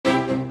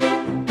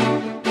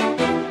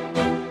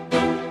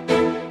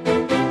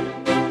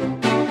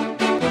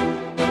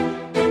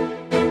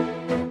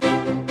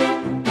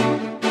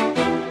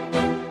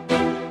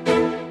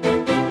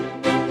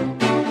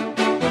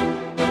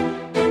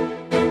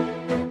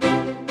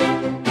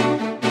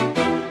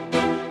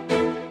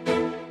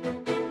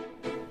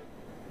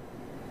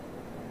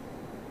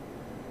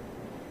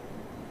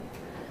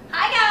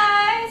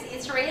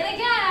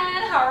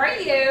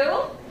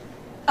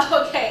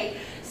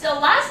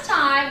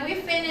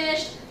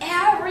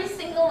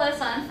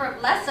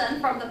lesson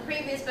from the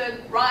previous book,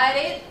 Write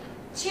It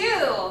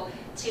 2.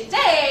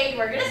 Today,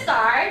 we're going to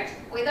start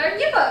with our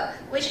new book,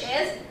 which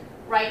is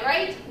Write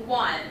It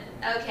 1.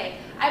 Okay,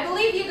 I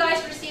believe you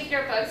guys received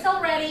your books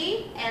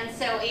already, and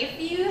so if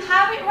you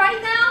have it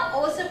right now,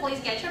 also please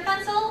get your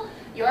pencil,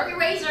 your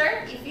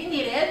eraser if you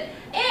need it,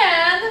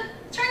 and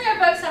turn your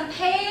books on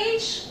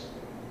page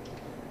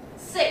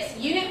 6,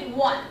 Unit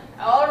 1.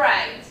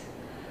 Alright.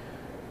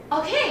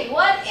 Okay,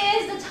 what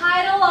is the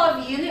title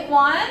of Unit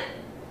 1?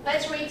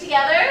 Let's read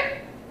together.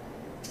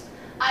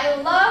 I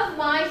love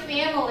my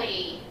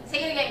family.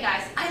 Say it again,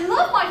 guys. I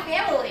love my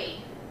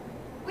family.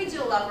 We do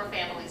love our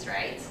families,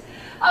 right?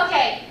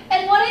 Okay,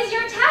 and what is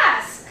your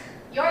task?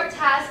 Your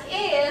task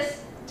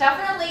is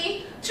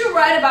definitely to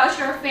write about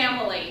your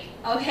family,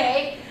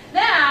 okay?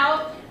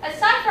 Now,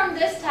 aside from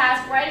this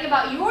task, writing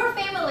about your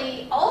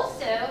family,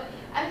 also,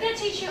 I'm going to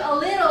teach you a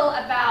little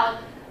about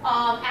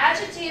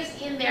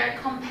adjectives in their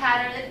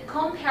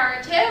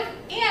comparative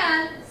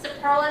and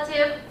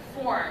superlative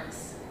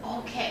forms.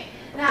 Okay,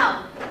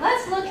 now,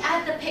 let's look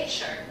at the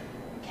picture,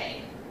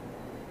 okay?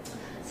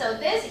 So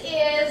this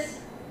is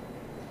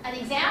an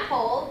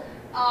example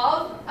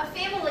of a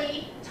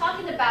family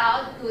talking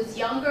about who's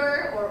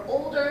younger or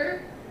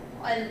older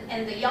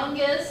and the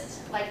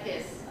youngest, like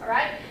this, all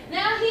right?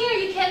 Now here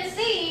you can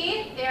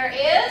see there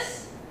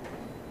is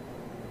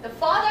the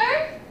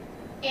father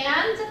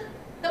and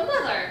the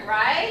mother,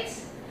 right?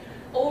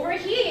 Over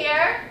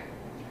here,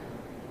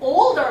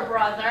 older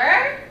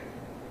brother,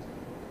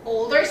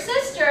 older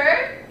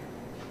sister,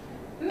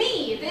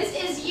 me, this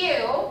is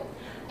you,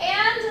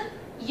 and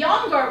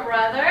younger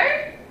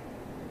brother,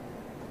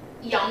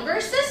 younger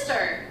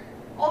sister.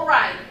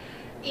 Alright,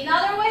 in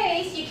other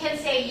ways you can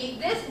say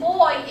this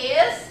boy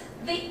is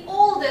the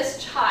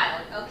oldest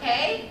child,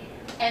 okay?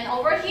 And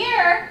over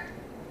here,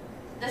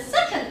 the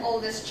second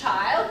oldest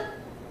child,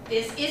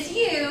 this is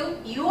you,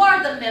 you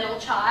are the middle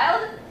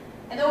child,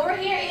 and over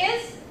here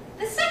is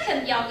the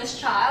second youngest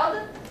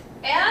child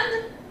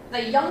and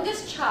the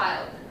youngest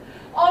child.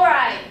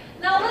 Alright,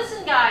 now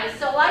listen guys,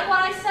 so like what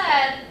I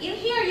said, in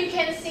here you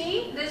can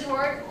see this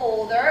word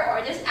older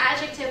or this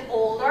adjective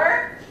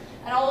older,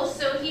 and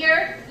also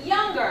here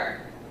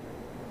younger.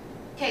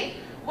 Okay,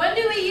 when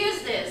do we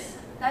use this?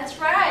 That's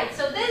right,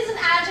 so this is an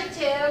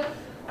adjective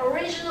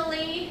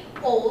originally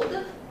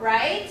old,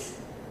 right?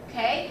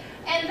 Okay,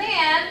 and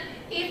then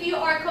if you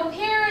are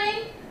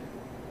comparing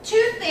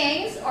two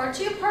things or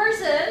two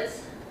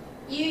persons,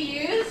 you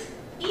use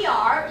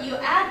ER, you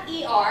add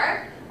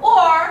ER,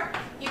 or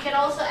you can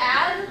also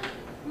add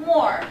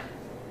more.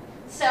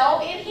 So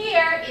in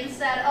here,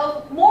 instead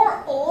of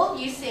more old,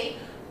 you say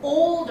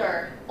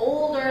older,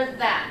 older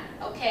than,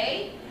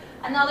 okay?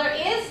 Another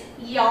is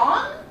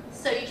young,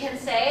 so you can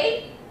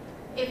say,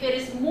 if it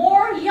is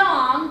more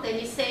young, then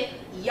you say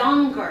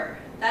younger.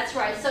 That's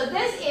right, so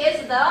this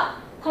is the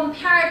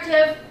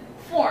comparative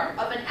form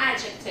of an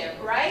adjective,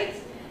 right?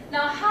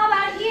 Now how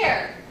about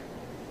here?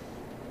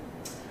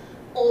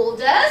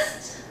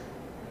 Oldest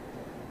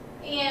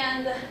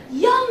and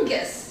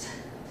youngest.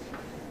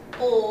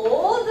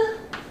 Old.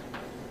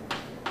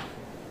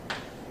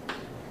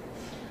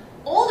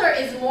 Older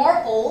is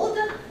more old,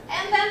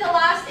 and then the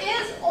last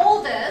is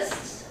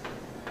oldest,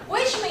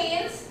 which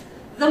means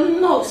the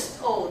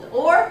most old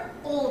or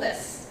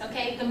oldest,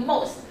 okay, the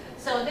most.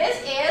 So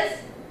this is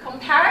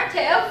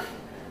comparative,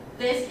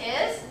 this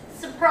is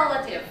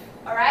superlative,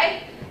 all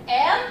right?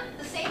 And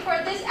the same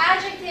for this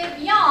adjective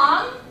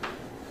young,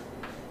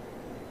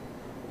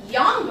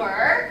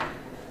 younger,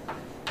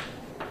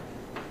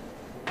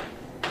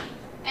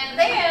 and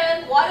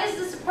then what is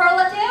the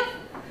superlative?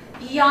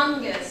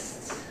 Youngest.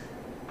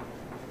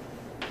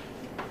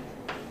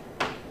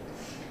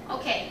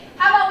 Okay,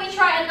 how about we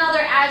try another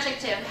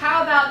adjective?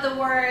 How about the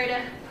word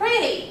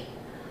pretty?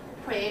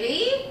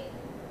 Pretty,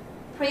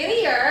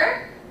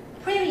 prettier,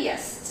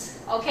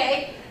 prettiest.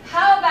 Okay,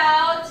 how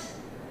about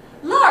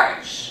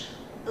large?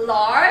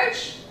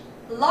 Large,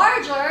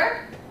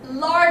 larger,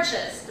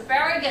 largest.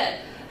 Very good.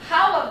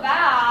 How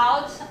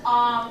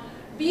about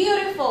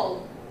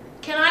beautiful?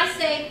 Can I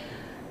say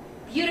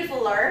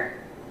beautifuler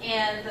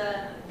and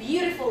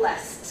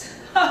beautifulest?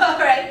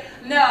 Alright,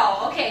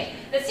 no, okay.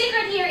 The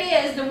secret here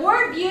is the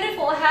word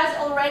beautiful has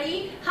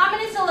already how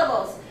many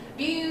syllables?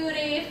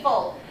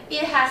 Beautiful.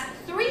 It has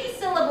 3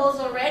 syllables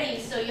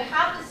already, so you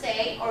have to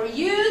say or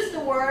use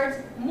the words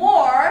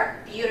more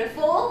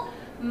beautiful,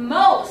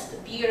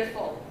 most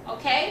beautiful,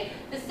 okay?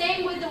 The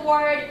same with the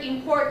word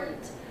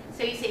important.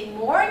 So you say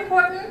more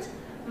important,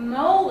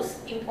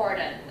 most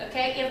important,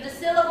 okay? If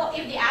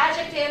the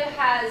adjective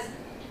has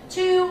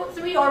 2,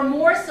 3 or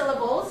more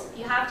syllables,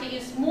 you have to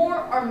use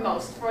more or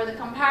most for the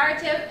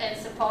comparative and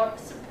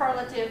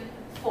superlative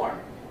form.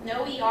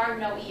 No ER,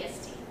 no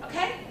EST,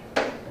 okay?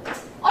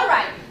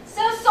 Alright,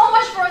 so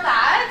much for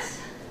that.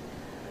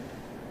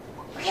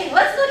 Okay,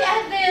 let's look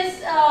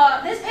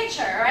at this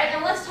picture, right?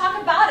 And let's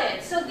talk about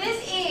it. So this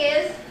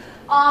is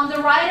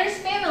the writer's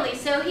family.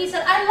 So he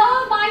said, I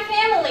love my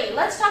family.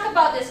 Let's talk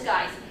about this,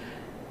 guys.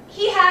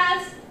 He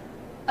has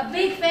a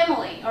big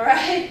family, all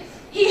right?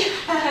 He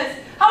has,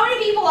 how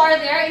many people are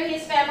there in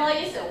his family?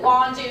 family? So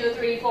 1, 2,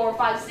 3, 4,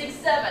 5, 6,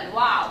 7.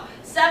 Wow,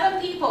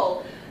 7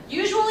 people.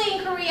 Usually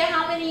in Korea,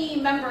 how many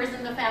members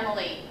in the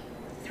family?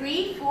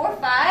 3, 4,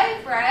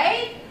 5,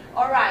 right?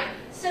 All right.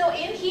 So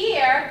in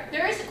here,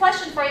 there is a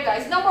question for you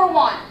guys. Number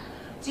 1,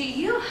 do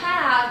you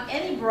have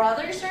any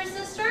brothers or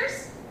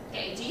sisters?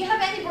 Okay, do you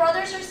have any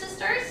brothers or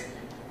sisters?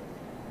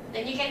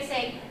 Then you can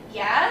say,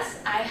 yes,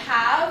 I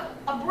have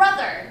a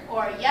brother.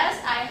 Or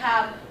yes, I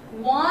have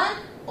one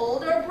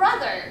older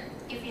brother.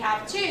 If you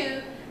have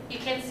 2, you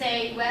can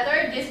say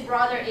whether this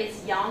brother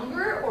is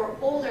younger or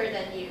older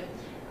than you.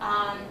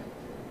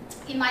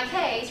 In my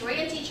case,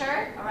 Rayanne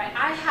teacher, all right,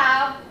 I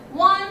have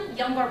 1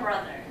 younger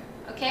brother.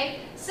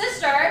 Okay,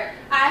 sister,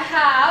 I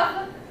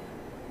have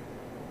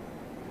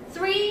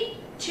 3,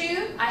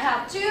 2. I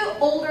have 2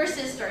 older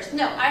sisters.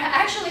 No, I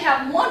actually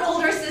have 1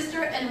 older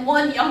sister and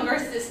 1 younger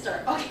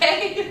sister.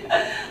 Okay,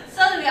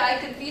 suddenly I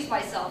confused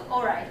myself.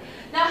 All right,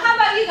 now how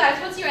about you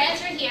guys? What's your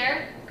answer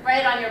here? Write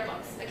it on your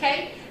books.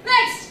 Okay,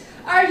 next,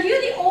 are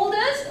you the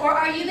oldest or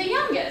are you the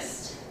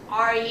youngest?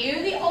 Are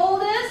you the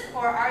oldest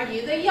or are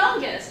you the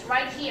youngest?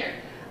 Right here,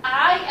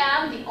 I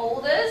am the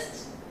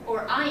oldest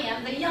or I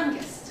am the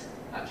youngest.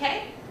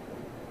 Okay?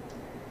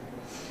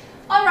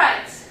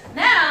 Alright,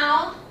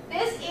 now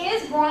this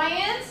is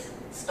Brian's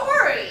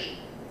story.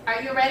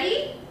 Are you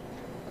ready?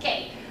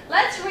 Okay,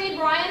 let's read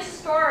Brian's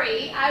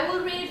story. I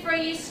will read it for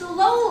you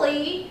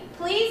slowly.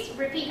 Please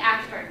repeat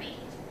after me.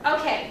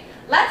 Okay,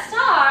 let's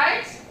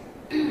start.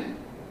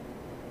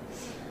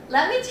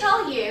 Let me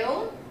tell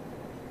you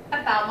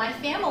about my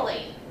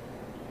family.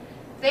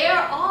 There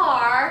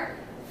are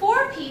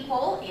 4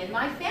 people in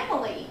my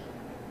family.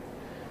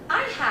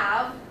 I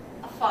have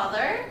a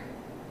father,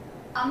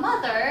 a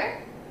mother,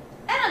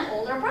 and an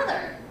older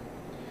brother.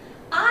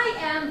 I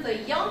am the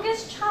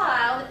youngest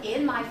child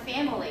in my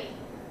family.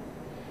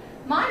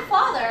 My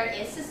father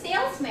is a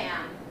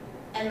salesman,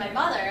 and my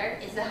mother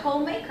is a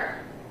homemaker.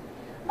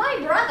 My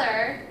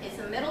brother is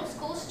a middle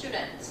school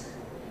student.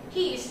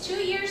 He is 2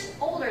 years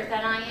older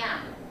than I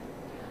am.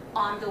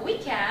 On the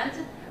weekend,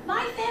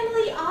 my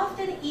family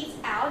often eats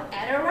out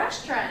at a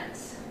restaurant.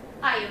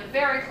 I am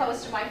very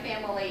close to my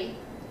family.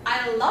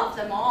 I love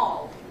them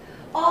all.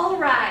 All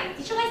right,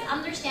 did you guys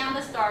understand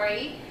the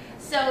story?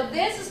 So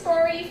this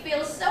story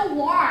feels so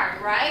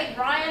warm, right?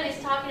 Brian is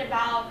talking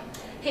about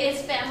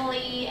his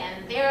family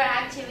and their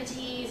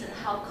activities and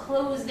how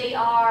close they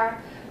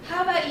are.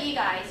 How about you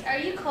guys? Are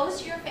you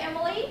close to your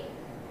family?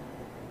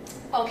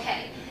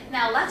 Okay,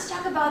 now let's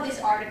talk about this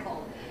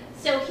article.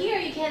 So here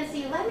you can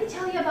see, let me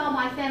tell you about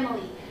my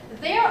family.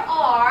 There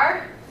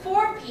are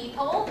 4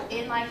 people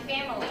in my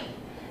family.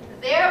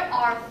 There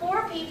are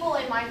 4 people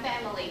in my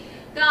family.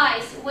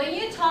 Guys,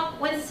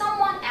 when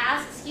someone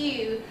asks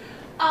you,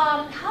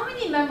 how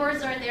many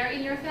members are there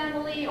in your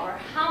family or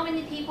how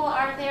many people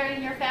are there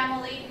in your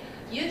family,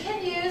 you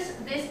can use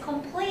this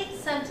complete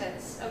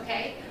sentence,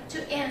 okay, to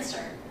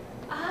answer.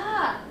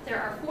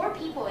 There are 4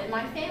 people in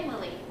my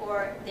family,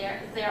 or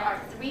there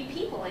are 3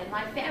 people in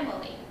my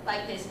family,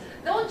 like this.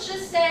 Don't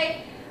just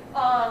say,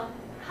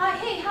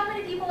 hey, how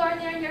many people are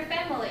there in your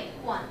family?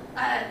 1,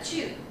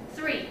 2,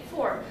 3,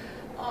 4.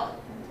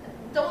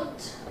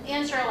 Don't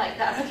answer like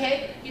that,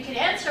 okay? You can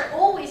answer,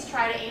 always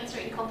try to answer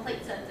in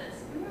complete sentence.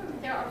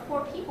 There are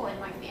 4 people in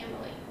my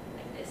family,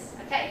 like this,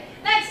 okay?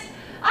 Next,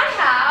 I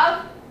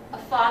have a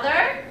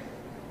father,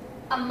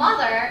 a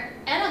mother,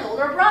 and an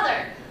older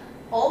brother.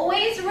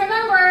 Always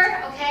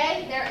remember,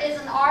 okay, there is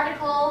an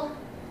article,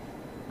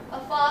 a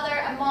father,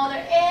 a mother,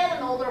 and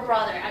an older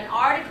brother. An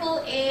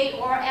article, a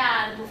or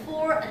an,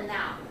 before a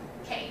noun,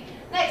 okay?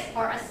 Next,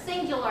 or a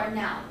singular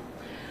noun.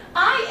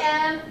 I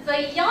am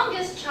the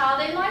youngest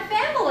child in my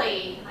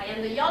family. I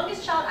am the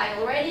youngest child. I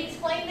already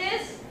explained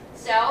this.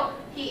 So,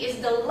 he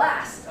is the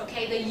last,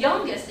 okay, the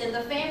youngest in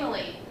the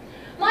family.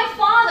 My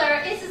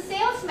father is a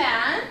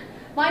salesman.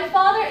 My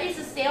father is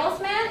a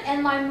salesman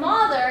and my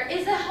mother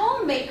is a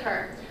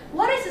homemaker.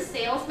 What is a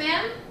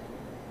salesman?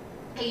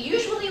 Okay,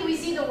 usually we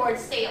see the word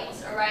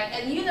sales, all right?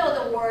 And you know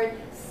the word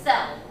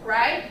sell,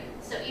 right?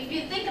 So if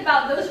you think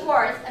about those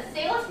words, a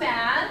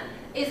salesman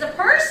is a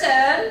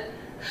person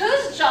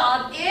whose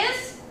job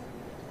is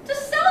to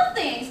sell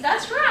things.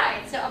 That's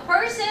right. So a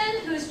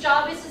person whose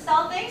job is to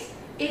sell things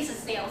is a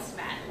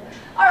salesman.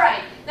 All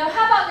right. Now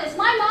how about this?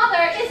 My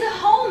mother is a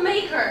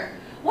homemaker.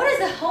 What is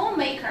a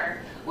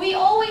homemaker? We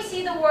always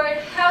see the word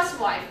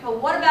housewife,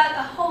 but what about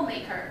a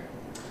homemaker?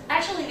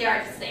 Actually, they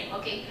are the same,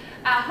 okay?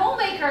 A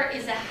homemaker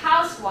is a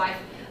housewife,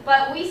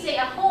 but we say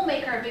a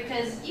homemaker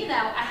because, you know,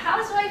 a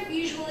housewife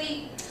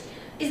usually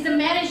is the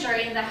manager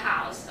in the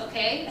house,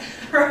 okay?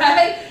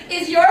 Right?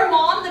 Is your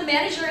mom the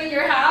manager in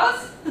your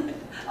house?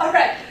 All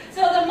right,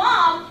 so the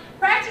mom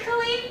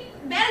practically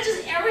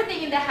manages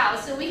everything in the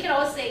house, so we can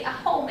always say a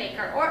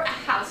homemaker or a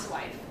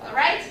housewife, all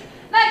right?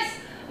 Next,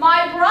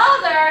 my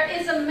brother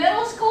is a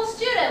middle school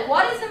student.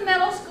 What is a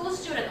middle school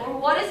student, or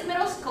what is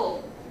middle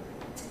school?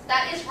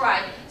 That is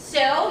right.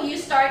 So you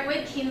start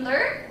with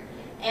kinder,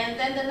 and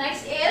then the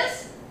next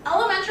is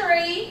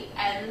elementary,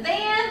 and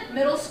then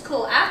middle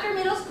school. After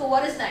middle school,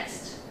 what is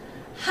next?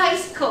 High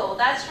school.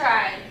 That's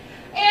right.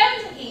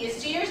 and he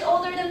is 2 years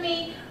older than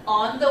me.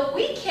 On the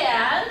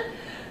weekend,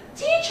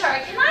 teacher,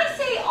 can I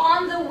say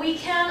on the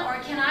weekend or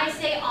can I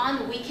say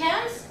on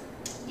weekends?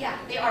 Yeah,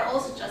 they are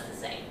also just the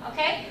same,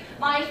 okay?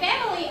 My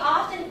family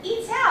often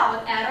eats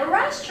out at a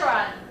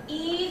restaurant.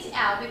 Eat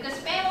out, because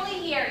family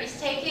here is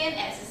taken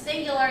as a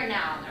singular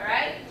noun,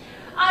 alright?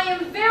 I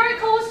am very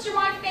close to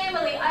my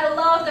family. I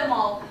love them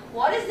all.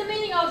 What is the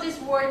meaning of this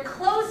word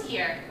close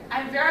here?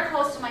 I'm very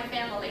close to my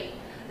family.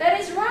 That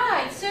is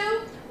right. So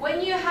when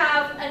you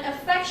have an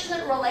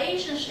affectionate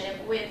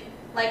relationship with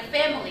like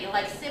family,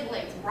 like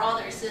siblings,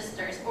 brothers,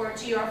 sisters, or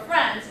to your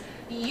friends,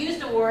 you use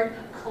the word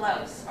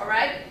close,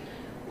 alright?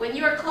 When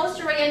you are close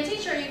to Rayanne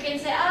teacher, you can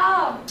say,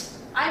 oh,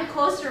 I'm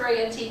close to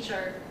Rayanne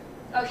teacher.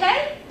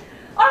 Okay?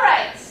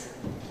 Alright.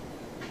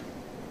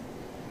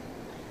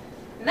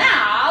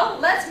 Now,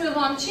 let's move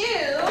on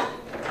to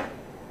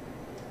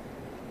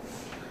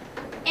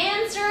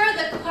answer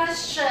the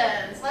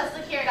questions. Let's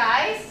look here,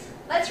 guys.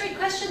 Let's read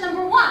question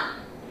number 1.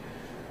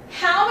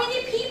 How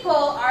many people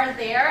are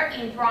there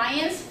in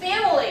Brian's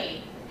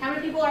family? How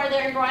many people are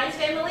there in Brian's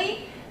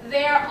family?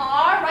 There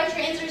are, write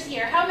your answers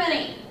here. How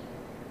many?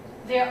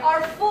 There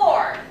are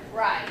 4,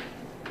 right.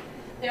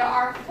 There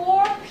are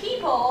 4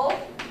 people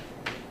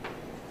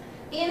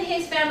in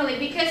his family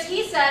because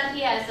he said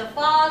he has a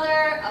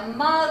father, a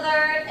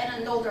mother,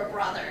 and an older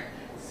brother.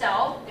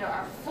 So there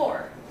are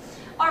 4.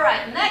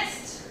 Alright,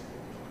 next.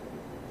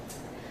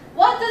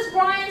 What does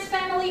Brian's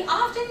family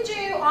often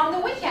do on the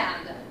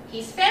weekend?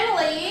 His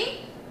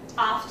family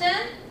often,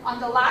 on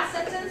the last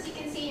sentence you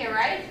can see here,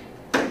 right?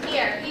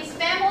 Here, his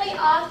family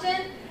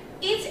often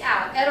eats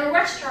out at a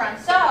restaurant.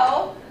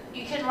 So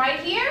you can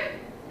write here,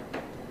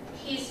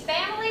 his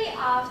family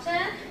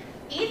often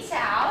eats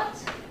out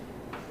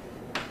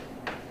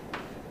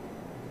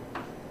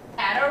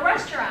at a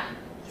restaurant.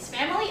 His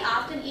family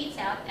often eats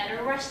out at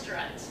a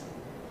restaurant.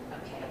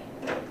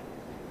 Okay.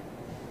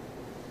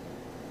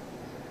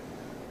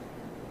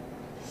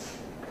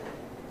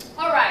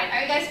 Alright,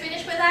 are you guys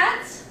finished with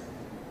that?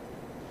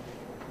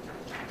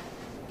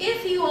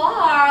 If you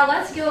are,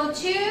 let's go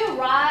to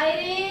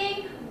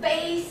writing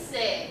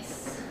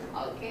basics.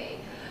 Okay.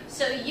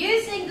 So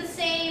using the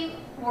same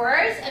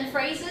words and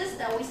phrases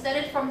that we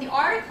studied from the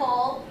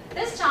article,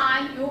 this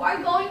time you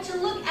are going to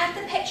look at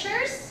the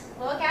pictures.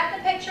 Look at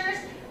the pictures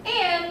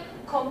and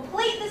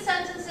complete the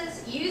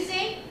sentences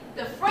using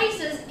the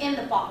phrases in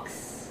the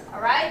box.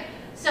 Alright?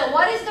 So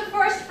what is the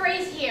first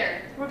phrase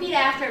here? Repeat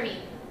after me.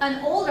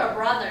 An older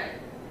brother.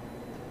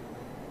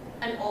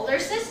 An older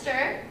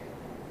sister.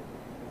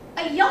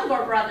 A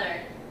younger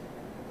brother.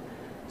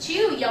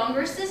 2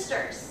 younger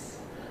sisters.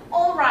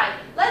 Alright,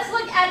 let's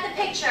look at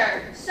the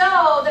picture.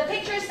 So the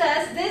picture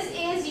says this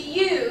is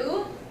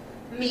you,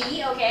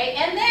 me, okay?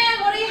 And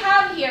then what do you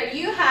have here?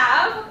 You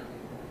have...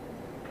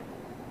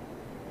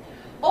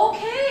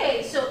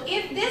 Okay, so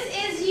if this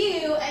is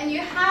you and you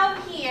have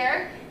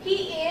here,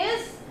 he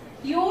is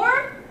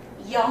your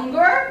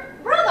younger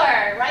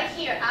brother. Right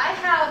here, I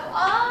have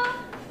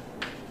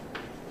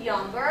a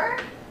younger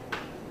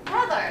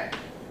brother.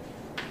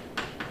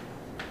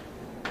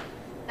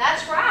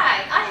 That's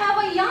right, I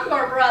have a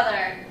younger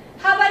brother.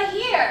 How about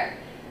here?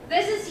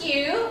 This is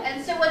you,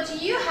 and so what do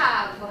you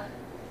have?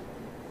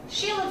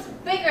 She looks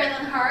bigger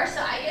than her,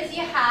 so I guess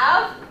you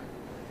have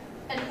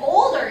an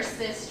older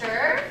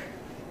sister.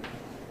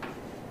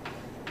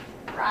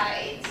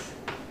 Right.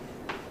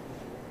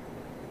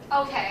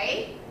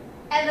 Okay.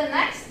 And the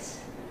next,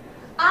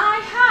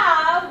 I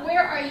have,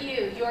 where are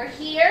you? You're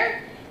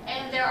here,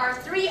 and there are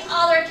 3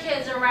 other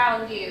kids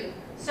around you.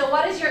 So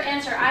what is your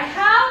answer? I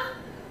have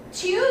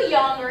 2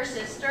 younger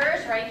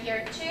sisters, right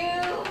here,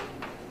 2.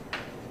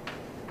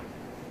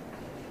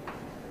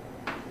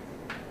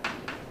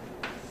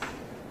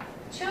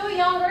 Two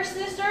younger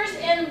sisters,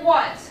 and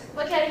what?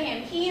 Look at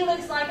him. He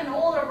looks like an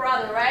older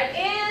brother, right?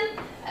 And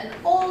an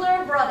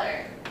older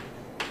brother.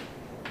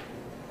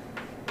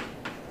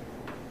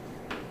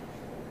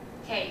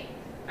 Okay,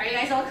 are you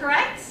guys all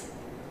correct?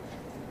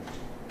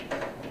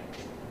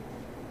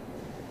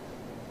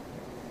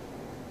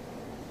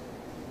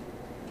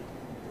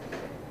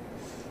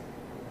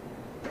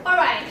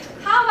 Alright,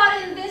 how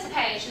about in this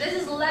page?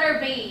 This is letter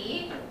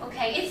B.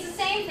 Okay, it's the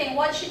same thing.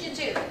 What should you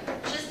do?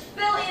 Just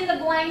fill in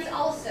the blanks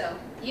also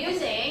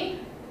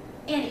using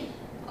any.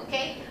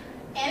 Okay,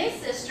 any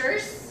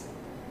sisters,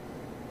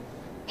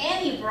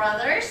 any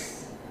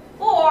brothers,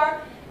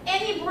 or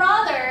any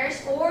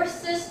brothers or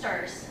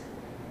sisters.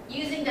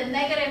 Using the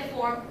negative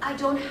form, I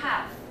don't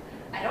have.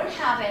 I don't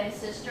have any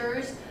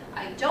sisters,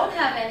 I don't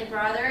have any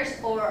brothers,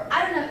 or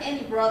I don't have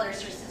any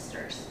brothers or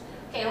sisters.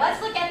 Okay,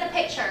 let's look at the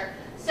picture.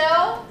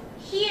 So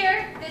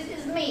here, this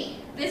is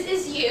me, this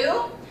is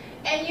you,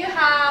 and you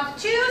have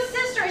 2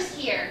 sisters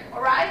here,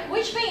 alright?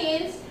 Which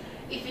means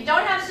if you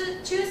don't have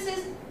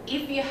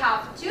if you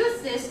have 2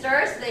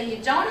 sisters, then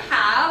you don't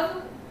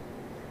have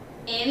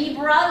any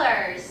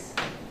brothers.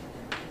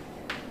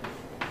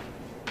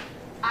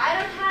 I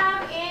don't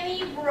have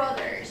any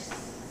brothers.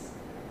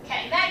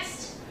 Okay,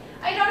 next.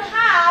 I don't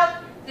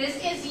have, this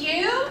is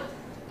you,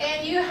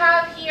 and you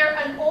have here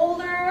an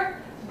older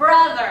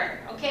brother.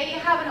 Okay, you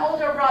have an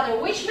older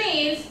brother, which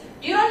means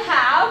you don't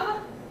have,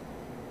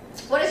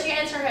 what is your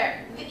answer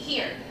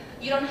here?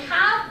 You don't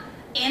have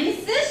any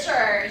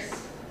sisters.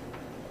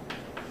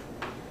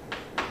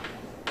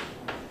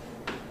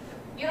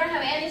 You don't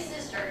have any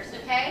sisters,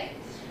 okay?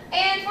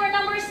 And for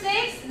number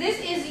 6, this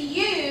is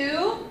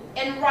you,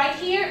 and right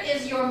here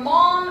is your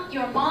mom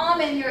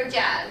and your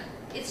dad.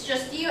 It's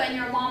just you and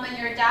your mom and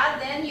your dad.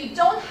 Then you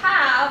don't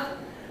have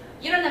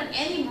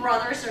any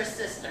brothers or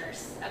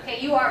sisters. Okay,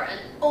 you are an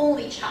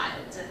only child.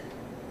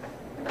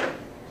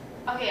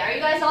 Okay, are you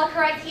guys all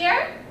correct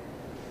here?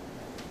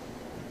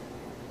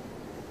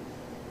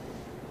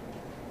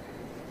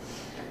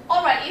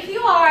 Alright, if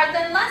you are,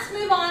 then let's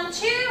move on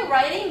to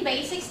writing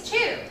basics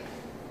 2.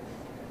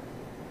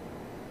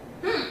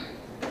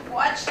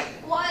 What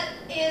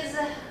is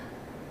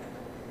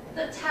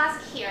the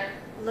task here?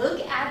 Look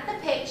at the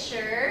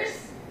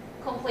pictures.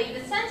 Complete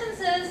the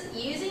sentences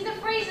using the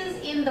phrases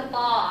in the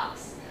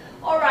box.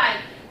 Alright,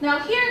 now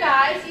here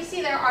guys, you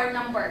see there are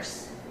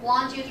numbers.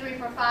 1, 2, 3,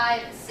 4,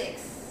 5,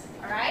 6.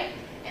 Alright?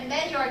 And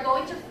then you are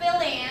going to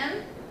fill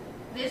in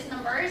these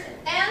numbers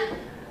and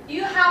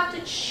you have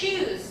to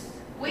choose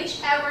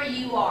whichever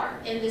you are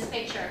in this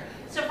picture.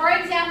 So for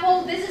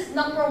example, this is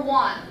number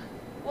 1.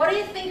 What do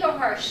you think of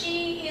her?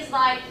 She's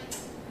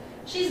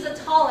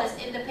the tallest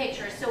in the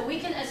picture. So we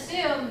can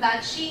assume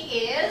that she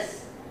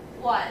is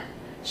what?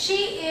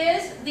 She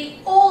is the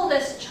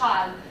oldest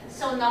child.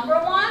 So number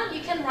 1,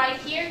 you can write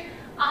here,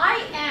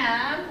 I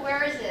am,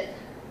 where is it?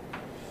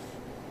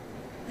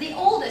 The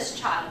oldest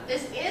child.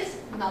 This is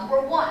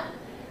number 1.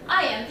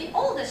 I am the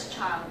oldest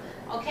child.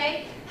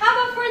 Okay? How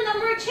about for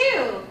number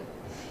 2?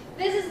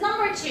 This is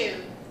number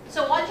 2.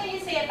 So what can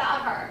you say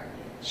about her?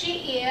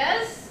 She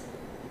is,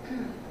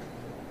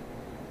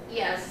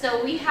 yes,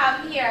 so we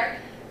have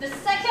here the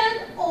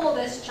second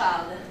oldest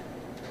child.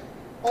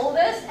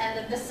 Oldest and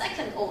then the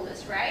second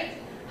oldest, right?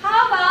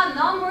 How about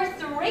number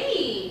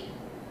 3?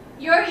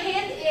 Your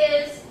hint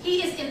is,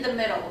 he is in the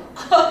middle.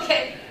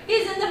 Okay,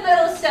 he's in the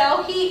middle,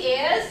 so he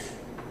is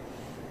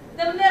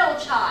the middle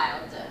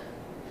child.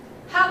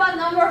 How about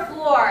number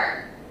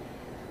 4?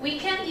 We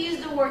can't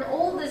use the word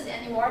oldest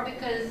anymore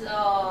because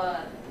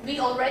we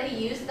already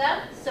used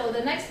them. So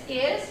the next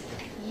is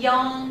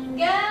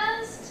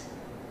youngest.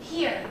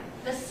 Here,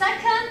 the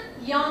second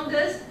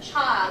youngest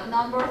child,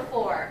 number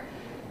 4.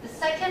 The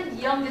second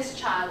youngest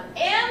child.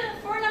 And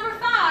for number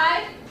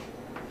 5,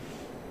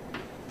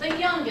 the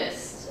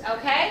youngest,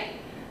 okay?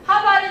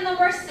 How about in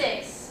number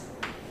 6?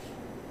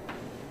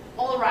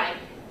 Alright,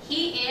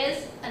 he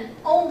is an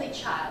only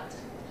child.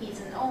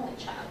 He's an only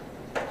child,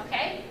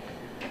 okay?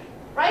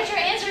 Write your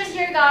answers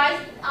here, guys.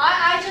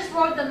 I just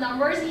wrote the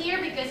numbers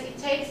here because it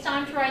takes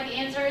time to write the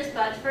answers,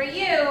 but for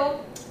you,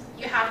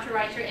 you have to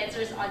write your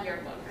answers on your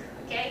book,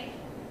 okay?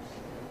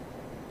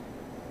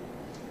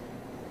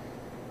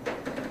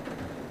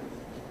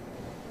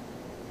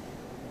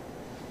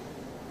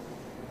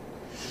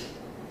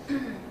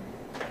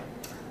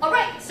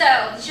 Alright,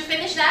 so did you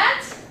finish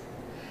that?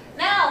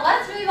 Now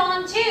let's move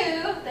on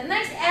to the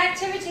next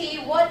activity.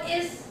 What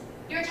is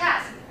your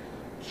task?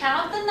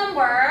 Count the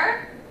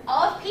number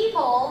of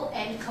people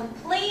and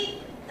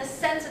complete the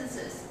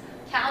sentences.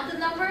 Count the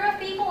number of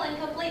people and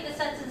complete the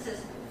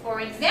sentences.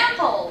 For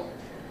example,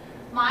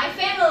 my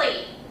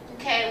family.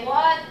 Okay,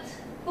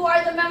 who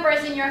are the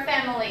members in your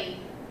family?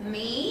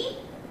 Me,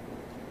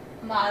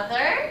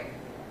 mother,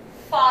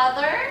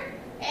 father,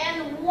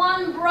 and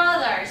 1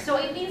 brother. So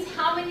it means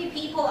how many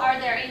people are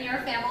there in your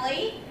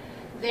family?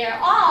 There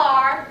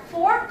are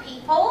 4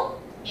 people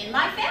in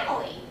my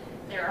family.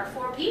 There are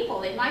 4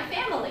 people in my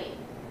family.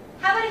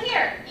 How about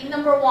here in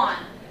number 1?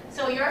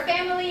 So your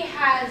family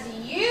has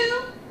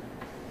you,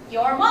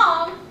 your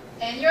mom,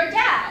 and your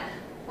dad.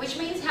 Which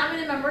means how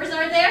many members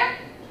are there?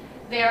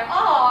 There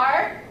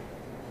are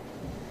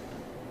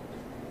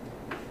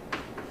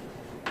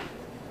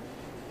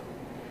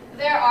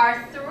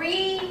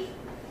 3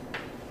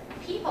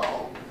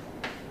 people.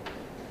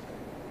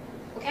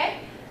 Okay?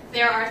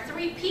 There are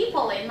 3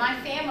 people in my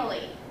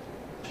family.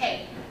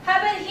 Okay. How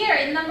about here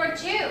in number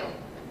 2?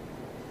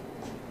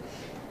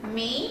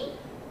 Me,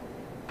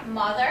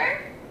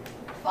 mother,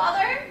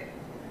 father,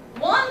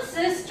 1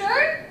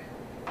 sister,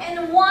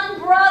 and 1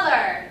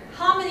 brother.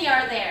 How many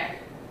are there?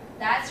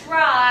 That's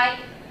right.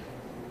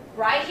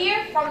 Right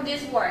here from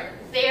this word,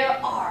 there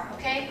are.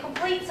 Okay?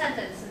 Complete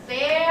sentence.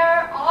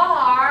 There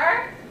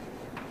are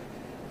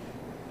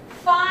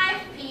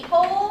 5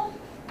 people.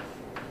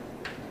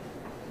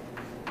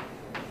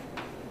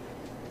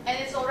 And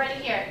it's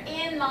already here,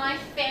 in my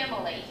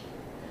family.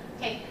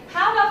 Okay,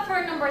 how about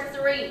for number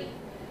 3?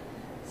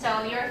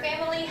 So your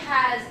family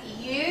has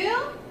you,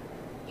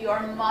 your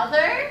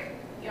mother,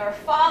 your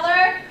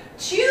father,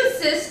 2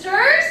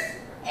 sisters,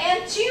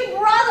 and 2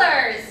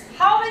 brothers.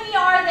 How many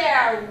are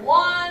there?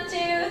 1,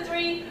 2,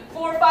 3,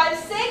 4, 5,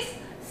 6,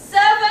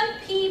 7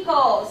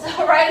 people.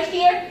 So right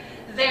here,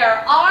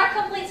 there are,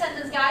 complete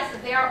sentence guys,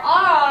 there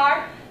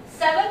are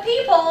 7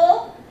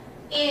 people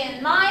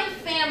in my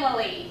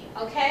family.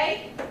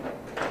 Okay?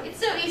 It's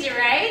so easy,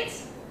 right?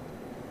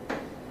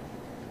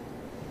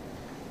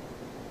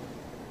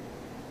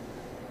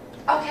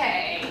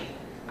 Okay,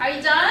 are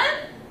you done?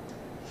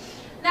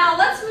 Now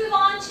let's move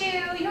on to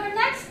your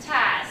next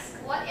task.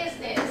 What is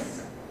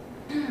this?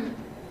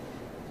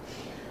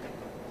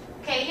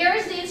 Okay,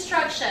 here's the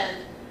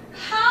instruction.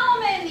 How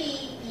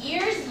many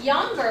years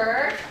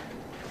younger,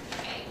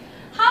 okay,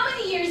 how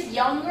many years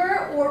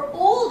younger or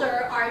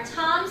older are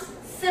Tom's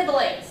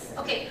siblings?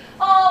 Okay,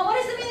 what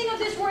is the meaning of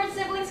this word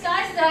siblings,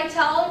 guys? Did I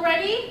tell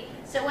already?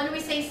 So when we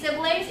say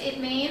siblings, it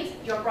means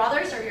your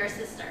brothers or your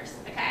sisters,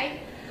 okay?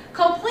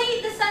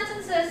 Complete the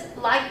sentences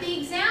like the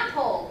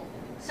example.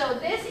 So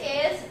this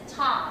is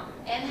Tom,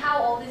 and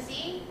how old is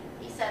he?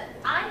 He said,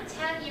 I'm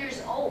 10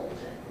 years old.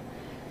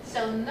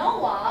 So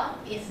Noah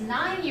is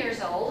 9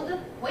 years old,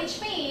 which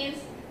means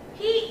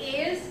he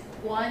is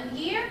 1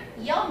 year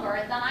younger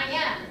than I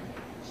am.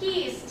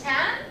 He is 10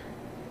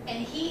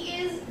 and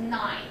he is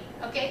 9.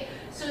 Okay,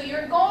 so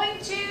you're going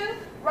to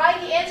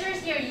write the answers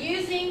here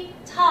using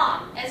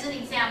Tom as an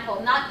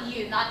example, not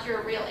you, not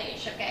your real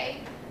age.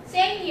 Okay,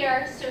 same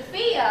here.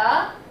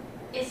 Sophia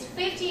is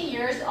 15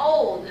 years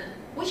old,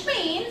 which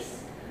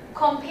means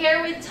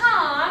compare with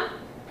Tom,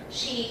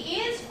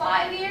 she is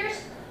 5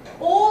 years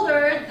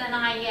older than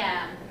I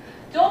am.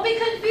 Don't be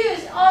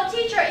confused. Oh,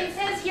 teacher, it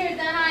says here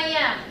than I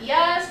am.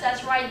 Yes,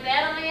 that's right,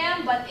 than I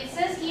am, but it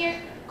says here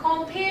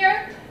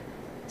compare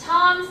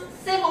Tom's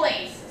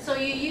siblings. So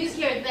you use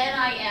here than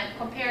I am,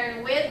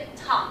 comparing with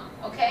Tom,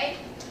 okay?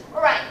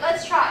 All right,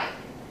 let's try.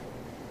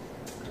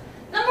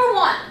 Number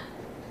 1,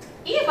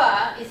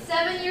 Eva is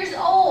 7 years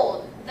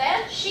old.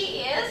 Then she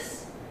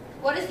is,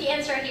 what is the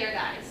answer here,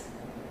 guys?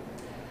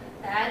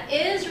 That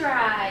is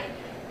right.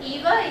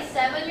 Eva is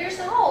 7 years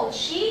old.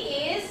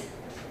 She is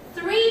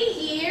 3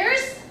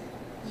 years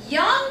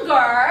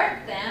younger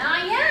than I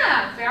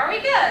am. Very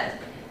good.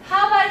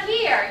 How about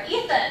here?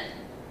 Ethan.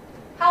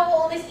 How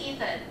old is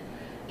Ethan?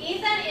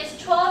 Ethan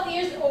is 12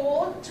 years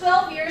old.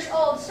 12 years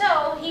old.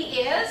 So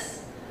he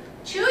is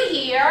 2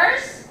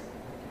 years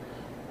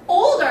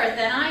older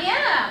than I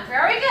am.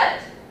 Very good.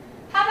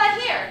 How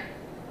about here?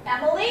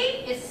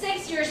 Emily is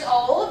 6 years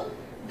old.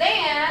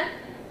 Then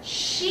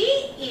she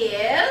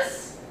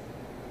is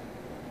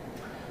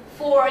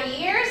 4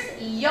 years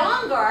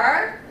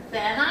younger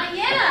than I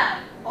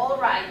am. All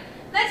right.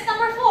 Next,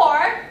 number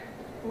 4.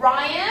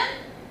 Ryan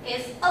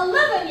is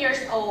 11 years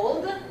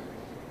old.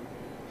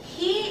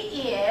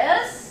 He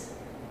is,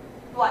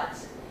 what?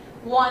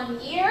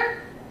 1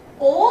 year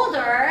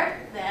older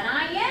than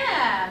I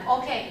am.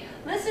 Okay,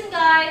 listen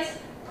guys,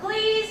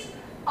 please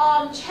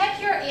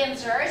check your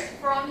answers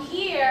from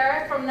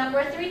here, from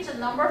number 3 to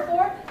number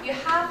 4. You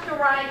have to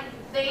write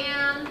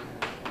than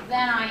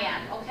I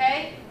am,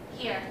 okay?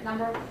 Here,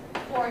 number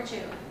 4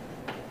 too.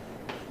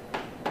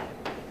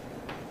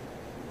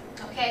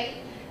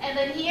 Okay, and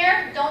then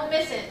here, don't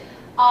miss it.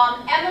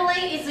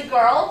 Emily is a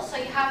girl, so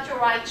you have to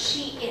write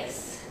she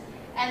is.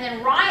 And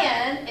then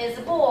Ryan is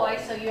a boy,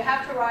 so you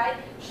have to write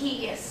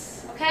he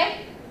is.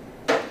 Okay?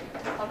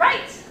 All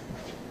right.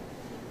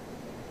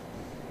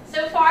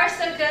 So far,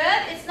 so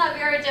good. It's not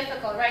very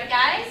difficult, right,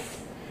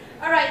 guys?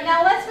 All right,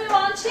 now let's move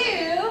on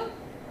to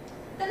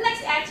the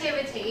next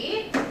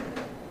activity.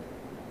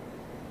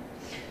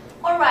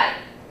 All right,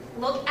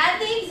 look at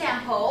the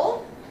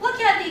example. Look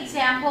at the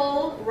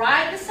example.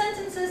 Write the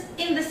sentences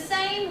in the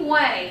same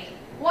way.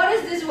 What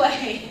is this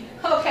way?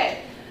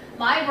 Okay,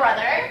 my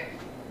brother.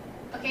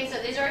 Okay,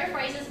 so these are the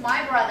phrases,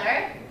 my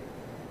brother.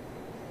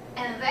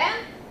 And then,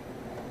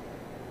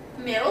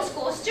 middle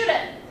school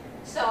student.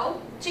 So,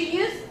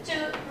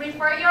 to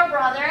refer your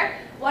brother,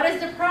 what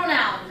is the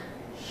pronoun?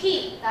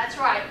 He, that's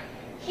right.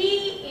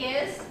 He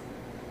is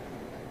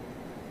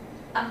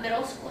a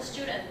middle school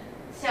student.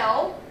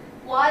 So,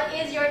 what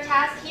is your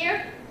task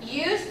here?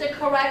 Use the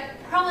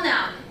correct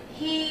pronoun.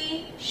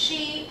 He,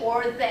 she,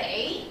 or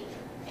they.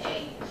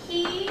 Okay.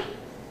 He,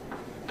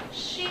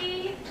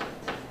 she,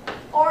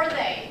 or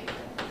they.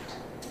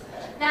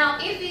 Now,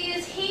 if you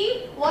use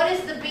he, what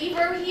is the be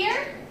verb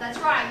here? That's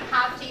right,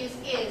 have to use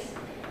is.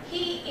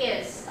 He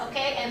is,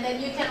 okay? And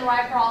then you can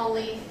write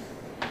probably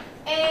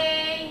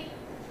a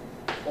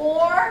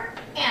or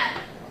an,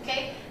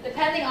 okay?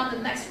 Depending on the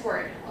next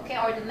word, okay,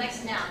 or the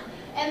next noun.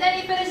 And then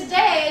if it is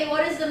they,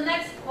 what is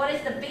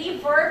the be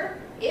verb?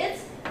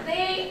 It's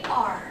they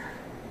are.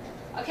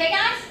 Okay,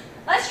 guys?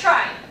 Let's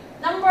try.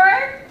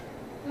 Number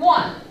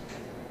 1.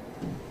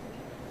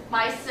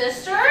 My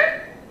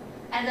sister,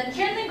 and then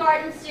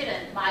kindergarten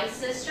student. My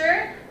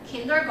sister,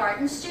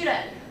 kindergarten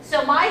student.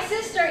 So my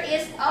sister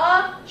is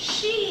a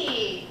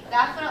she.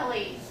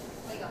 Definitely.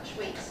 Oh my gosh,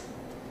 wait.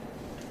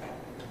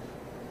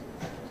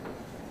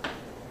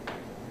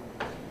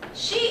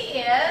 She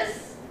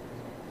is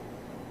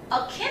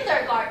a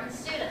kindergarten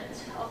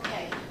student.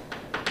 Okay.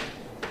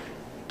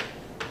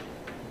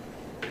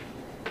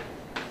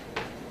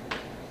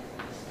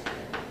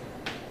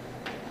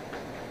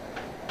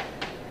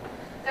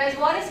 Guys,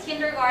 what is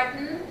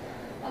kindergarten?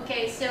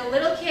 Okay, so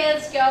little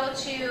kids go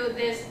to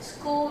this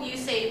school, you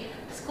say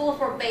school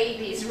for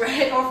babies,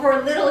 right? Or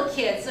for little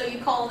kids, so you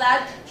call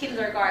that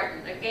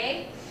kindergarten,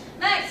 okay?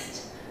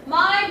 Next,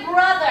 my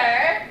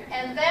brother,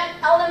 and then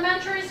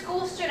elementary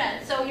school student.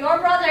 student. So your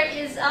brother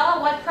is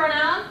what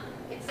pronoun?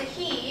 It's a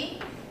he.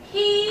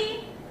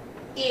 He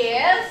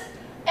is.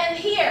 And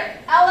here,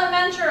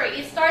 elementary,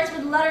 it starts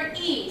with letter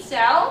E.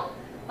 So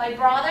my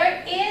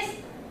brother is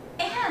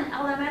an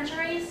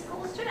elementary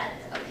school student.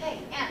 Okay,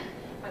 and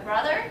my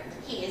brother,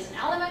 he is an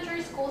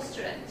elementary school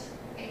student.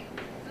 Okay,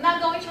 I'm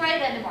not going to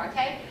write it anymore,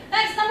 okay?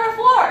 Next, number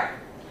 4.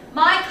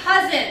 My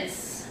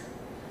cousins.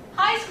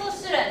 High school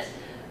students.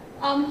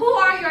 Who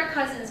are your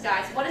cousins,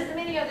 guys? What is the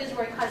meaning of this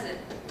word cousin?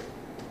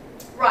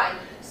 Right,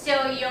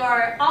 so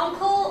your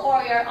uncle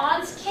or your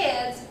aunt's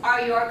kids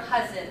are your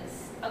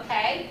cousins,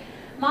 okay?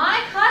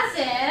 My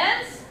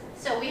cousins,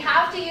 so we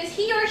have to use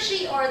he or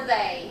she or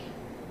they.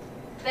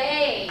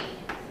 They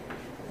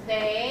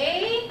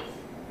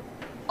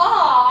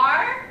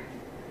are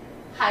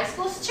high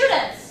school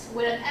students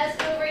with an S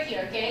over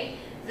here, okay?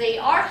 They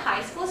are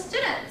high school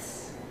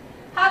students.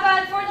 How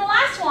about for the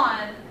last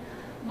one?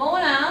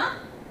 Mona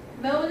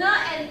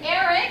and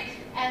Eric,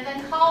 and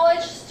then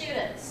college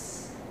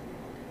students.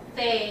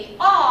 They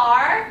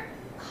are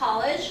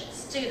college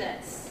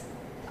students.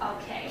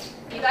 Okay,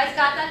 you guys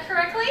got that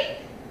correctly?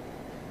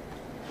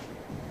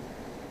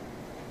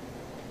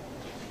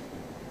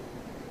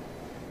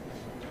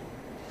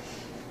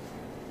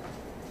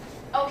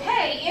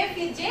 Okay, if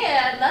you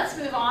did, let's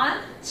move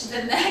on to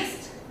the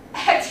next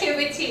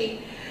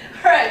activity.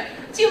 Alright,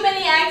 too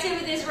many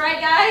activities, right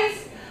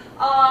guys?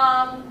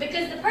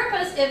 Because the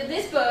purpose of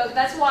this book,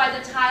 that's why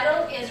the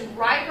title is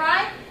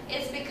Right,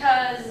 it's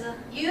because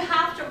you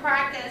have to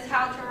practice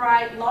how to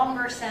write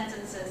longer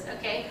sentences,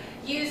 okay?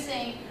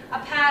 Using a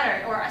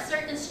pattern or a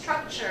certain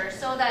structure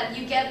so that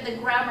you get the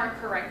grammar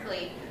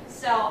correctly.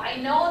 So I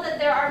know that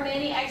there are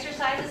many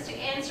exercises to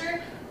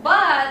answer,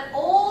 but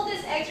all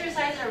these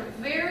exercises are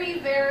very,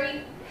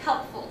 very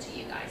helpful to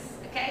you guys,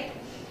 okay?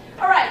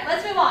 Alright,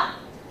 let's move on.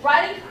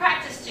 Writing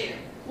practice 2.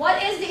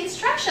 What is the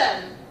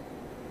instruction?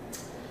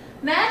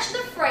 Match the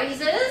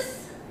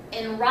phrases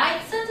and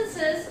write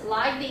sentences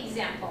like the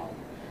example.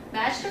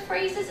 Match the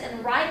phrases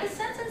and write the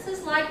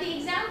sentences like the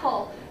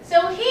example.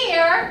 So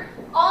here,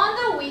 on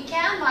the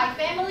weekend, my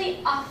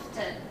family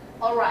often.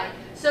 Alright,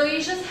 so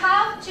you just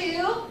have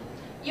to,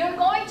 you're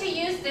going to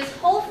use this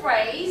whole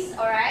phrase,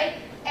 alright,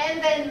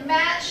 and then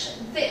match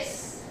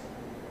this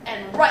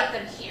and write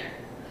them here.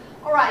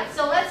 Alright,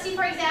 so let's see,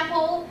 for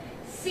example,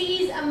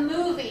 sees a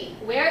movie.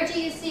 Where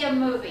do you see a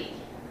movie?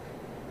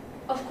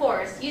 Of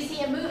course, you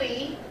see a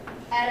movie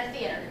at a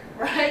theater,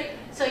 right?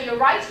 So you're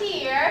right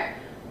here.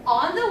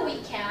 On the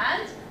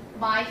weekend,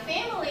 my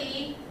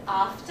family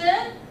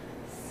often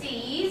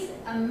sees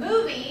a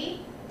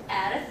movie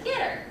at a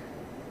theater.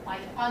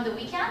 On the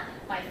weekend,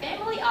 my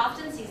family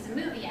often sees a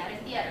movie at a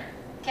theater.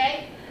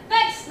 Okay?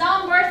 Next,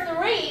 number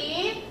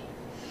 3.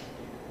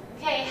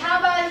 Okay, how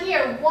about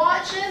here?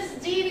 Watches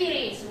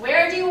DVDs.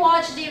 Where do you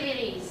watch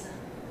DVDs?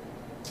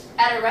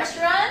 At a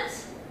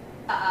restaurant?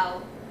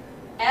 Uh-oh.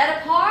 At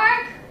a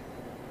park?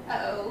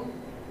 Uh-oh.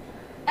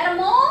 At a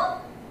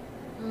mall?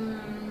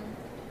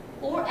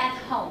 Or at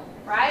home,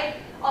 right?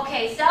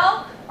 Okay,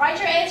 so write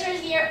your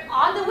answers here.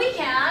 On the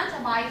weekend,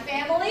 my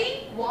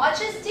family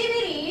watches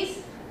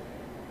DVDs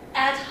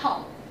at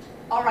home.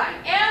 Alright,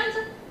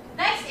 and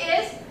next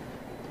is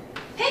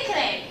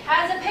picnic.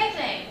 Has a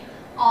picnic.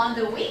 On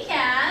the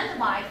weekend,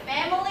 my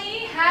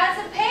family has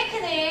a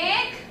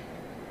picnic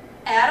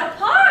at a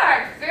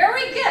park.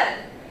 Very good.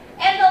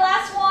 And the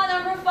last one,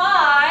 number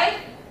 5.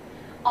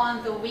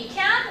 On the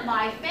weekend,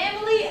 my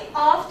family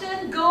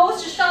often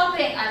goes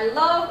shopping. I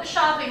love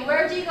shopping.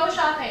 Where do you go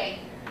shopping?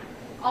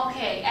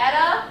 Okay, at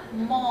a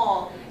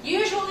mall.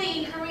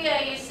 Usually in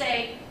Korea, you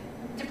say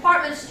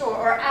department store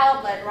or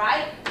outlet,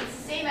 right? It's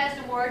the same as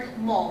the word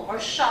mall or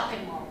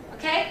shopping mall.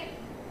 Okay?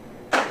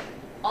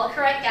 All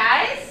correct,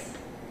 guys?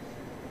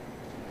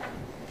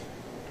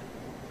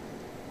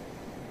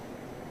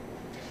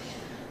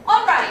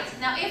 Alright,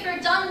 now if you're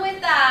done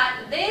with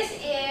that, this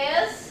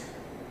is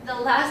the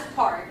last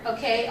part,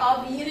 okay,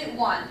 of Unit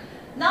 1.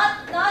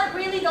 Not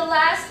really the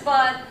last,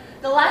 but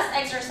the last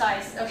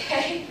exercise,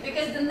 okay?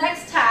 Because the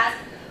next task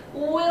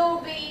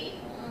will be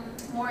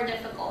more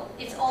difficult.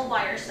 It's all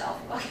by yourself,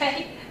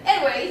 okay?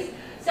 Anyways,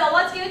 so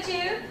let's go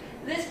to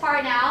this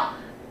part now.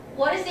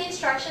 What is the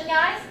instruction,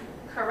 guys?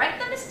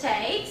 Correct the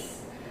mistakes,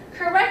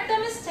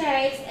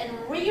 and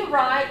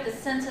rewrite the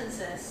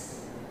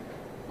sentences.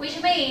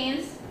 Which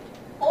means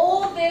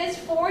all these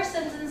 4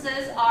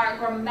 sentences are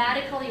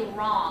grammatically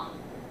wrong.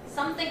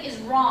 Something is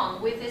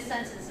wrong with these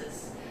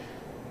sentences.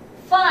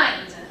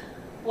 Find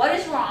what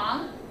is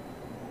wrong,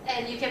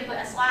 and you can put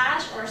a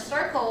slash or a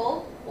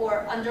circle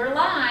or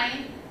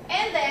underline,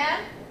 and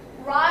then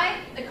write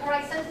the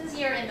correct sentence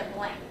here in the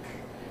blank.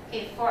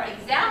 Okay, for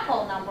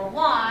example, number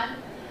 1,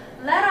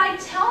 let I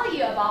tell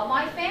you about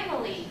my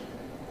family.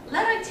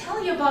 Let I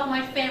tell you about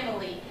my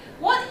family.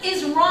 What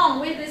is wrong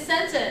with this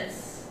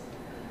sentence?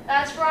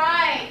 That's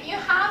right. You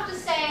have to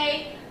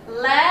say,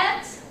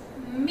 let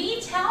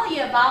me tell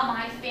you about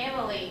my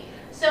family.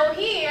 So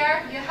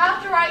here, you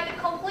have to write the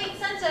complete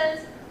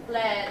sentence.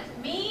 Let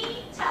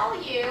me tell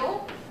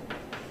you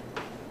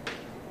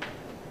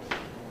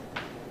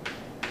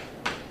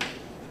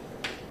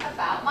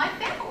about my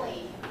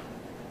family.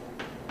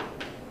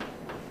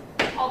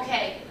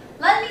 Okay,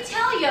 let me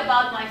tell you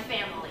about my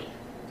family.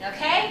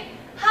 Okay?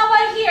 How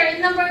about here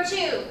in number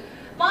 2?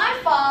 My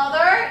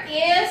father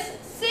is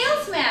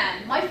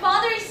salesman. My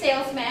father is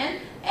salesman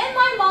and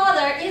my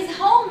mother is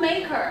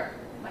homemaker.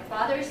 My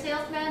father is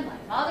salesman, my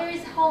mother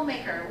is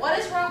homemaker. What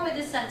is wrong with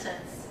this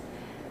sentence?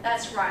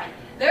 That's right.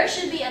 There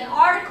should be an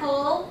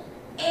article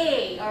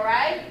A,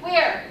 alright?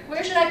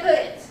 Where should I put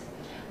it?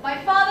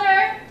 My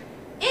father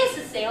is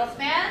a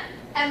salesman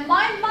and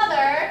my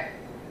mother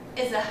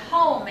is a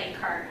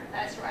homemaker.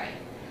 That's right.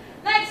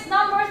 Next,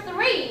 number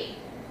 3.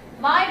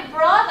 My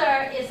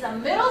brother is a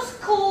middle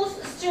school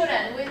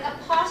student with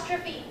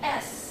apostrophe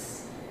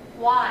S.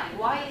 Why?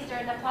 Why is there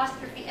an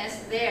apostrophe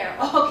S there?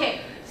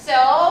 Okay,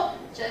 so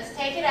just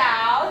take it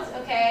out.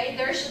 Okay,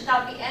 there should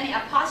not be any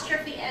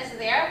apostrophe S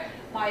there.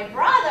 My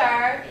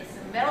brother is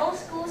a middle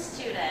school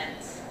student.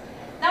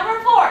 Number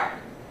 4.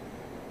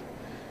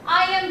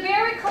 I am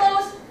very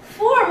close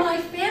for my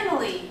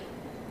family.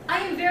 I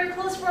am very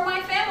close for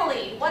my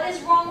family. What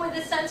is wrong with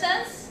this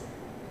sentence?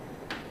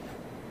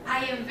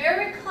 I am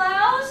very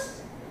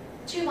close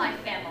to my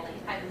family.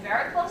 I'm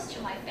very close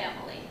to my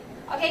family.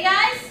 Okay,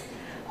 guys?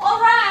 All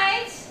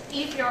right.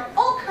 If you're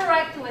all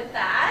correct with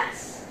that,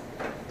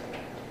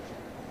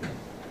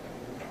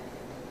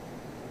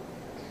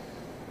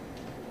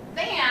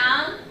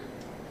 then,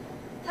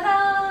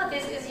 ta-da!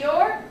 This is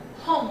your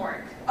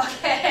homework.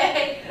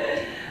 Okay?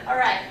 All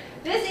right.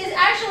 This is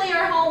actually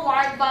your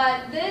homework,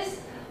 but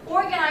this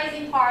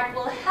organizing part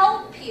will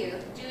help you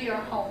do your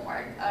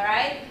homework. All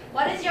right?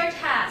 What is your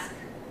task?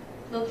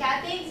 Look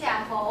at the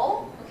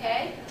example,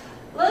 okay?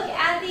 Look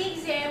at the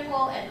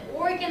example and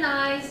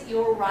organize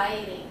your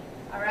writing,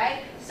 all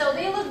right? So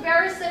they look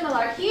very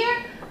similar.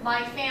 Here,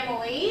 my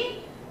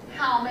family,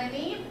 how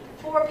many?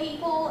 4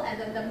 people, and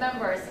then the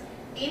members.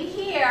 In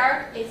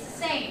here, it's the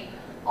same.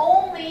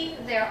 Only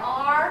there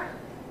are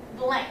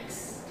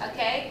blanks,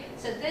 okay?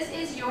 So this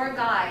is your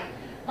guide.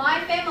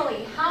 My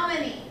family, how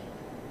many?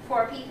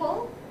 4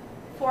 people,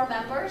 4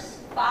 members,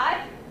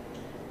 5.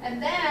 And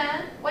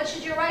then, what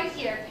should you write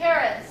here?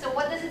 Parents. So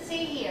what does it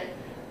say here?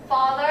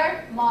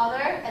 Father,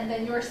 mother, and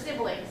then your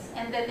siblings,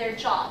 and then their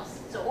jobs.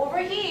 So over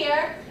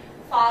here,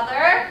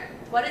 father,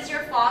 what is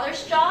your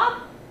father's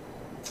job?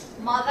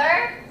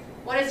 Mother,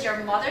 what is your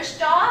mother's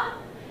job?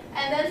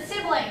 And then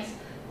siblings.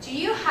 Do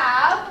you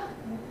have,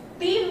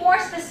 be more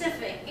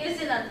specific. Is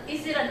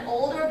it an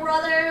older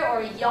brother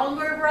or a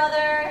younger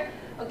brother?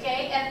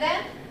 Okay, and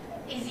then,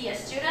 is he a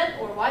student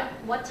or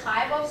what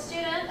type of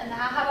student? And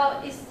how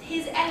about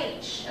his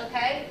age?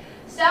 Okay,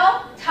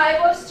 so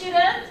type of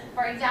student,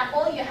 for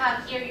example, you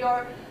have here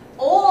your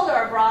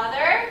older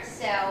brother,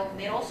 so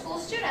middle school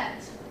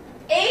student.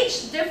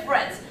 Age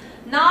difference,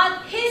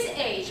 not his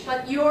age,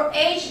 but your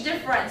age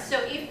difference. So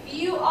if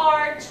you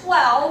are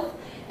 12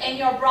 and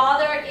your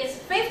brother is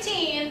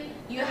 15,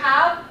 you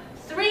have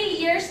 3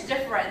 years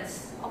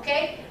difference.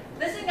 Okay,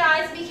 listen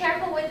guys, be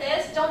careful with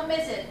this, don't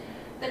miss it.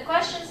 The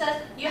question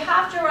says you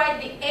have to write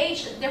the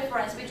age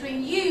difference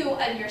between you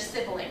and your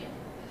sibling.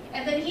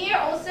 And then here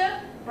also,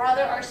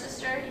 brother or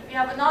sister, if you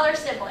have another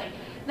sibling.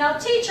 Now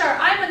teacher,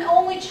 I'm an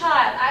only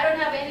child. I don't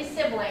have any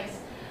siblings.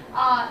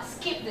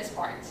 Skip this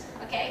part,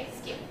 okay?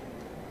 Skip.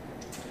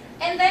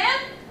 And then,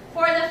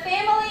 for the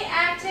family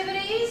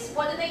activities,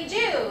 what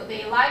do?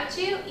 They like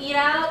to eat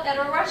out at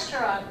a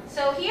restaurant.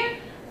 So here,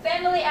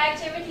 family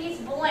activities,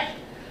 blank.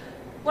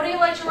 What do you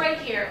like to write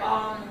here?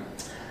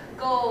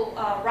 Go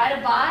ride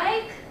a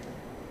bike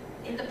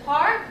in the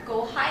park,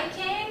 go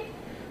hiking,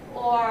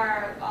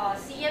 or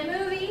see a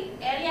movie,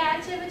 any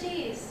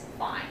activities,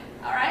 fine,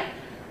 all right?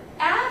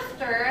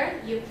 After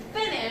you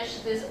finish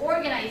this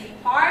organizing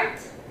part,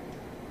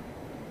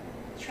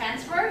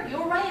 transfer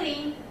your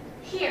writing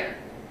here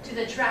to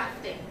the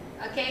drafting,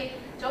 okay?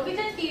 Don't be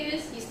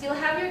confused, you still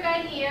have your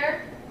guide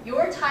here,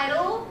 your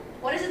title.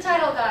 What is the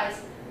title,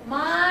 guys?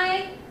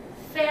 My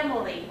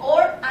family,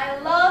 or I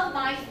love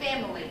my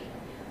family.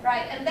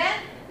 Right, and then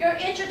your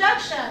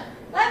introduction.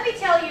 Let me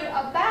tell you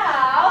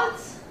about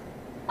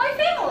my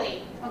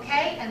family,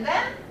 okay? And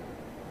then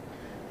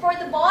for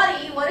the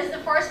body, what is the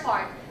first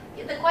part?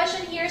 The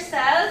question here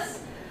says,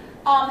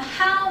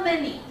 how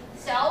many?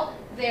 So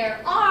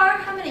there are,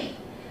 how many?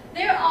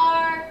 There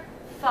are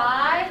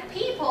 5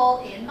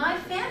 people in my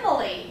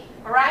family,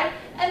 all right?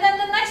 And then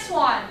the next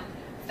one,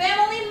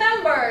 family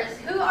members.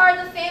 Who are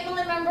the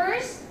family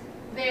members?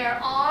 There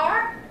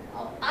are,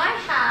 I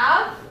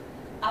have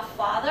a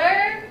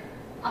father,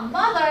 a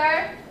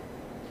mother,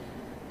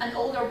 an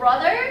older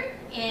brother,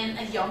 and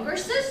a younger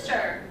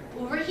sister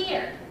over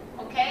here,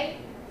 okay?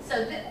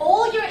 So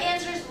all your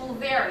answers will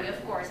vary,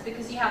 of course,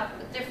 because you have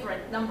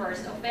different numbers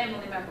of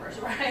family members,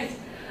 right?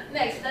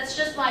 Next, that's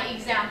just my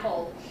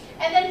example.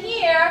 And then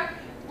here,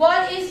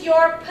 what is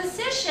your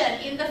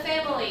position in the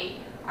family?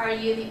 Are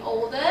you the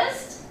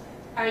oldest?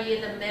 Are you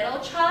the middle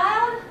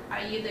child?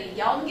 Are you the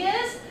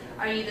youngest?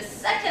 Are you the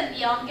second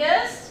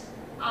youngest?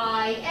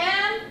 I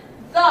am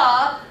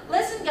the.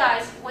 Listen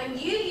guys, when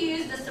you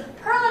use the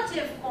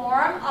superlative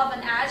form of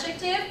an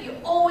adjective, you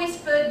always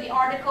put the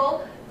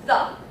article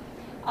the.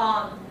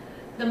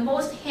 the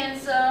most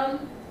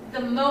handsome,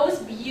 the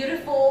most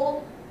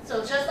beautiful.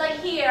 So just like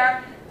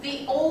here,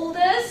 the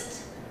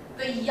oldest,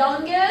 the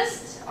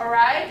youngest, all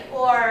right?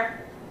 Or,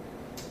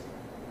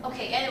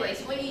 okay,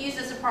 anyways, when you use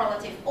the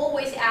superlative,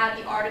 always add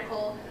the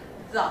article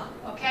the,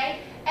 okay?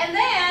 And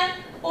then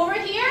over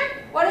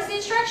here, what is the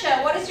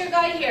instruction? What is your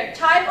guide here?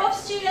 Type of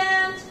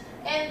student,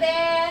 and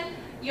then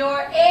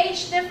your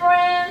age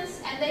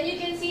difference, and then you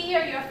can see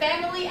here your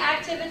family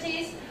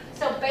activities.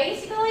 So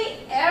basically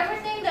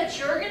everything that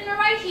you're going to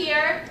write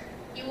here,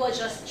 you will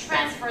just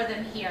transfer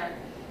them here.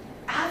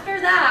 After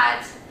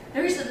that,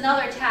 there is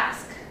another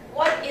task.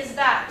 What is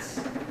that?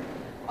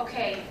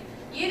 Okay,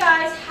 you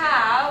guys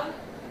have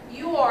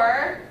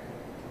your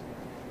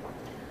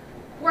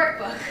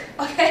workbook,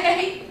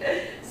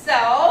 okay?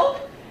 So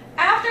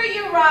after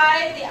you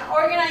write the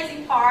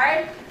organizing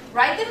part,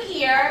 write them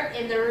here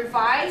in the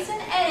revise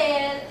and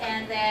edit,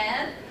 and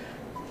then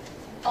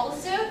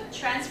also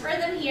transfer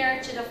them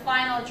here to the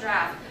final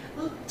draft.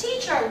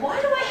 Teacher,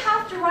 why do I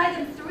have to write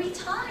them 3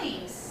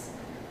 times?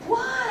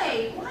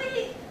 Why?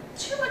 Why?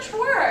 Too much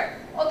work.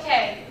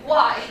 Okay,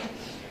 why?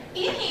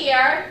 In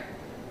here,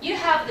 you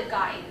have the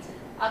guide,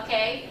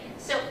 okay?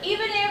 So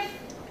even if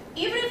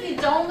you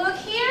don't look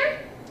here,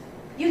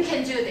 you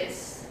can do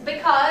this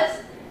because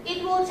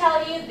it will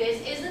tell you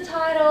this is the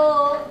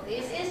title,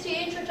 this is the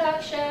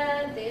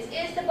introduction, this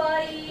is the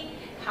body,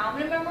 how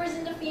many members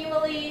in the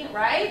family,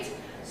 right?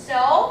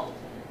 So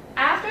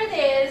after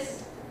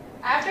this,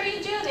 after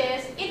you do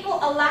this, it will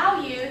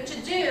allow you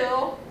to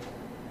do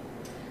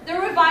the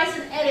revise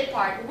and edit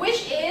part,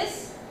 which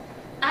is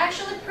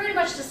actually pretty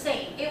much the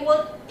same. It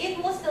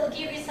will still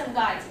give you some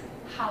guides.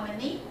 How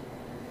many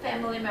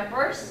family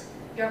members,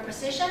 your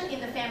position in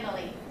the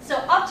family. So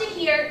up to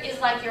here is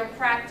like your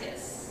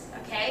practice,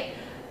 okay,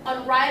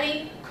 on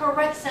writing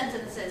correct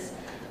sentences.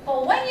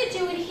 But when you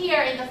do it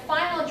here in the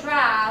final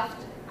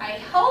draft, I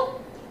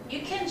hope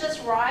you can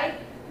just write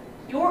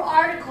your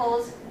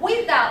articles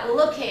without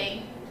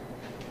looking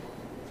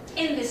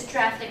in this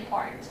drafting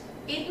part.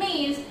 It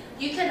means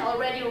you can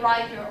already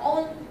write your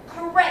own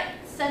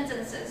correct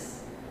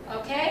sentences.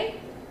 Okay?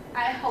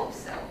 I hope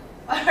so.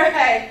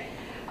 Alright.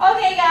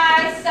 Okay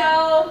guys,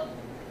 so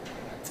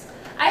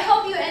I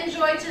hope you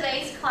enjoyed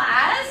today's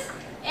class.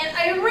 And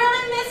I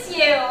really miss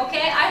you,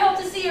 okay? I hope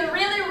to see you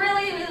really,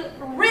 really,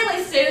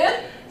 really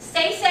soon.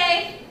 Stay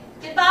safe.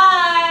 Goodbye.